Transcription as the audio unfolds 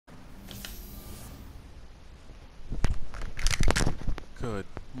Good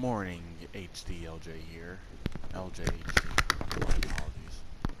morning, HDLJ here. LJHD. My apologies.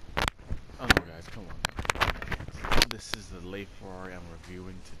 Oh no, guys, come on. This is the late Ferrari I'm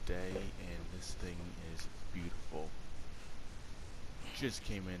reviewing today, and this thing is beautiful. Just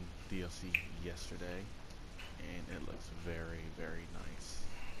came in DLC yesterday, and it looks very, very nice.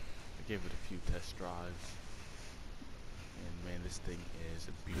 I gave it a few test drives, and man, this thing is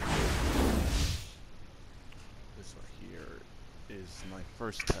beautiful. This right here is my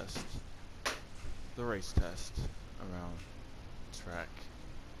first test, the race test around track.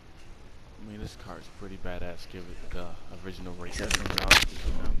 I mean, this car is pretty badass. Give it the original race testing job,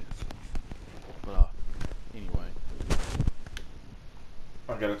 you know. But anyway,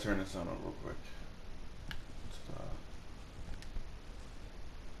 I gotta turn this on real quick.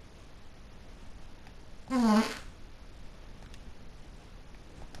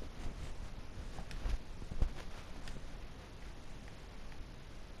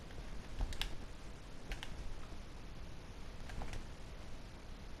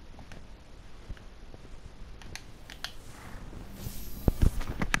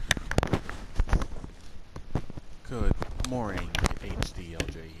 Good morning,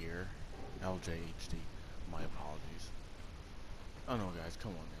 HDLJ here. LJHD. My apologies. Oh no, guys,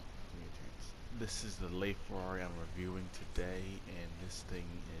 come on now. Give me a chance. This is the late Ferrari I'm reviewing today, and this thing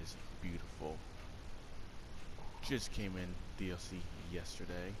is beautiful. Just came in DLC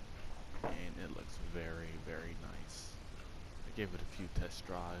yesterday, and it looks very, very nice. I gave it a few test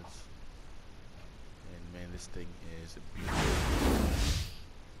drives, and man, this thing is beautiful.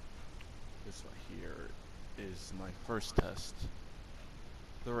 This right here is my first test,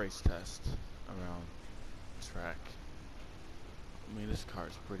 the race test around track. I mean, this car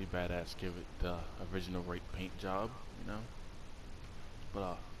is pretty badass. Give it the original race paint job, you know.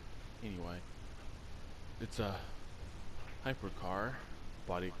 But anyway, it's a hypercar,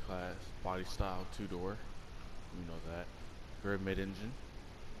 body style, two-door. You know that. Rear mid-engine.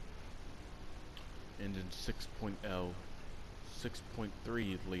 Engine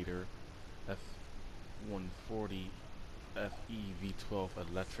 6.3 liter F140 FE V12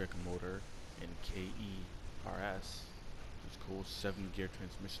 electric motor and KERS. Which is cool. 7-gear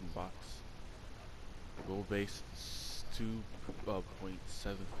transmission box. Wheelbase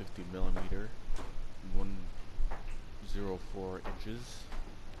 2.750 millimeter, 104 inches.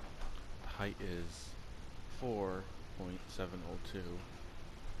 Height is 4.702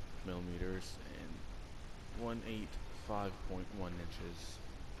 millimeters and 185.1 inches.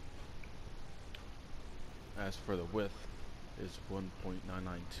 As for the width, is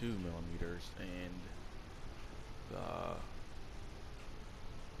 1.992 millimeters, and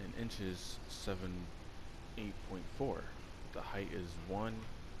in inches 8.4. The height is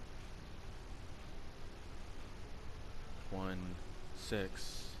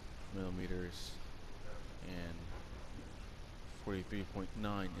 1.16 millimeters and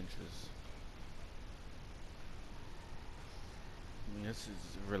 43.9 inches. I mean, this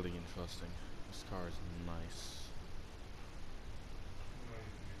is really interesting. This car is nice.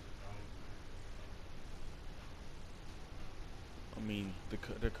 I mean,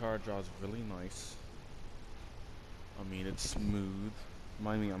 the car draws really nice. I mean, it's smooth.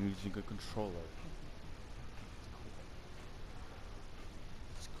 Mind me, I'm using a controller.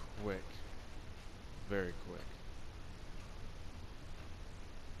 It's quick. Very quick.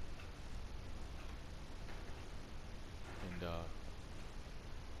 And,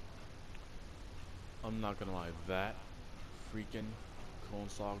 I'm not gonna lie, that freaking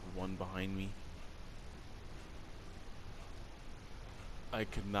Consog one behind me, I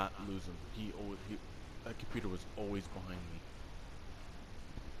could not lose him. That computer was always behind me.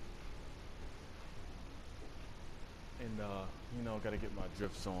 And you know, gotta get my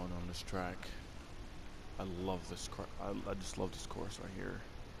drifts on this track. I love this car. I just love this course right here.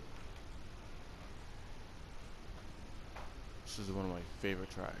 This is one of my favorite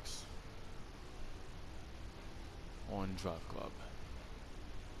tracks on DriveClub.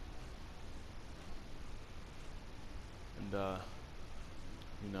 And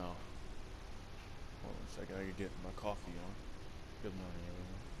you know, hold on a second, I gotta get my coffee on. Good morning,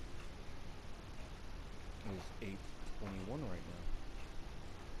 everyone. It's 8:21 right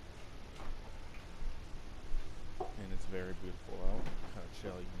now. And it's very beautiful out. Kind of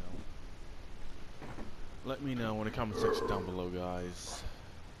chill, you know. Let me know in the comment section down below, guys.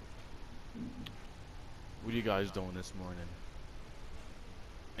 What are you guys doing this morning?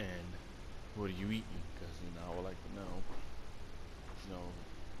 And what are you eating? Because, you know, I would like to know. You know,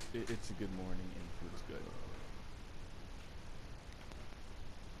 it's a good morning and food is good.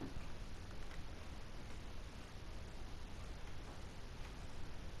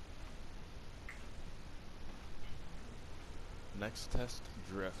 Next test,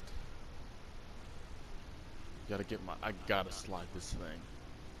 drift. I gotta slide this thing.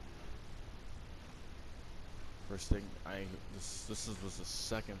 First thing, this was the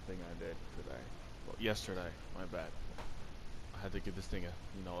second thing I did today. Well, yesterday, my bad. I had to give this thing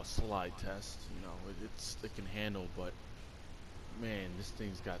a slide test. It can handle, but man, this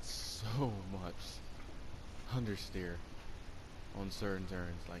thing's got so much understeer on certain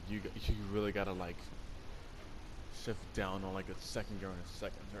turns. Like you really gotta like shift down on like a second gear and a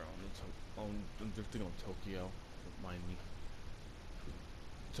second turn on drifting on Tokyo. Mind me,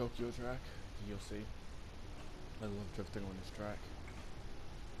 Tokyo track. You'll see. I love drifting on this track,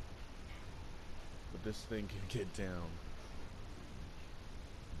 but this thing can get down.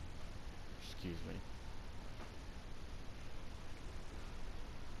 Excuse me.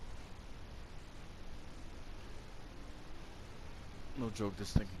 No joke,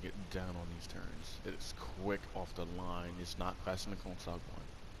 this thing can get down on these turns. It is quick off the line. It's not fast in the console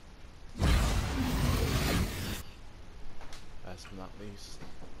one. Last but not least,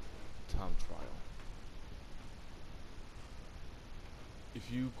 time trial.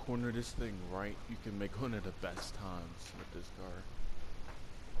 If you corner this thing right, you can make one of the best times with this car.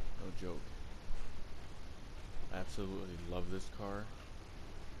 No joke. I absolutely love this car.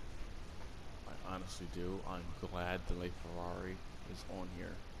 I honestly do. I'm glad the Ferrari is on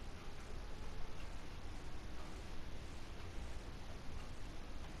here.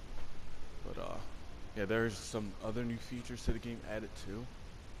 But yeah, there's some other new features to the game added too,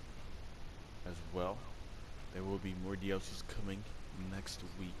 as well. There will be more DLCs coming next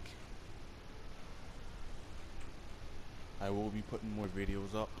week. I will be putting more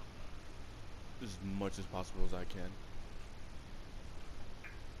videos up as much as possible as I can.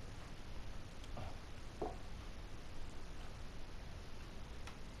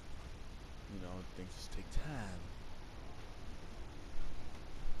 Things just take time.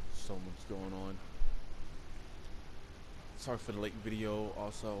 So much going on. Sorry for the late video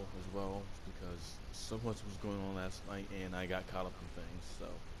also as well, because so much was going on last night and I got caught up in things, so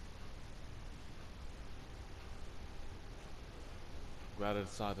glad I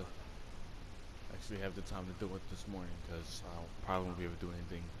decided to actually have the time to do it this morning, because I'll probably won't be able to do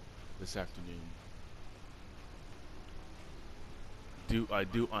anything this afternoon.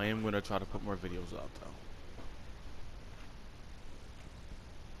 I am gonna try to put more videos out though.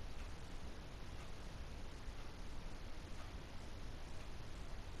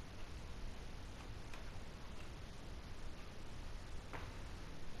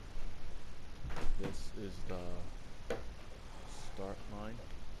 This is the start line.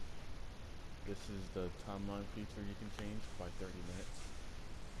 This is the timeline feature you can change by 30 minutes.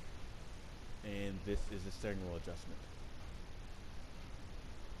 And this is the steering wheel adjustment.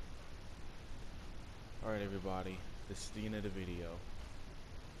 Alright everybody, this is the end of the video.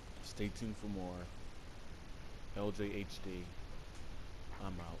 Stay tuned for more. LJHD.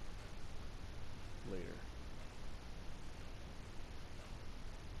 I'm out.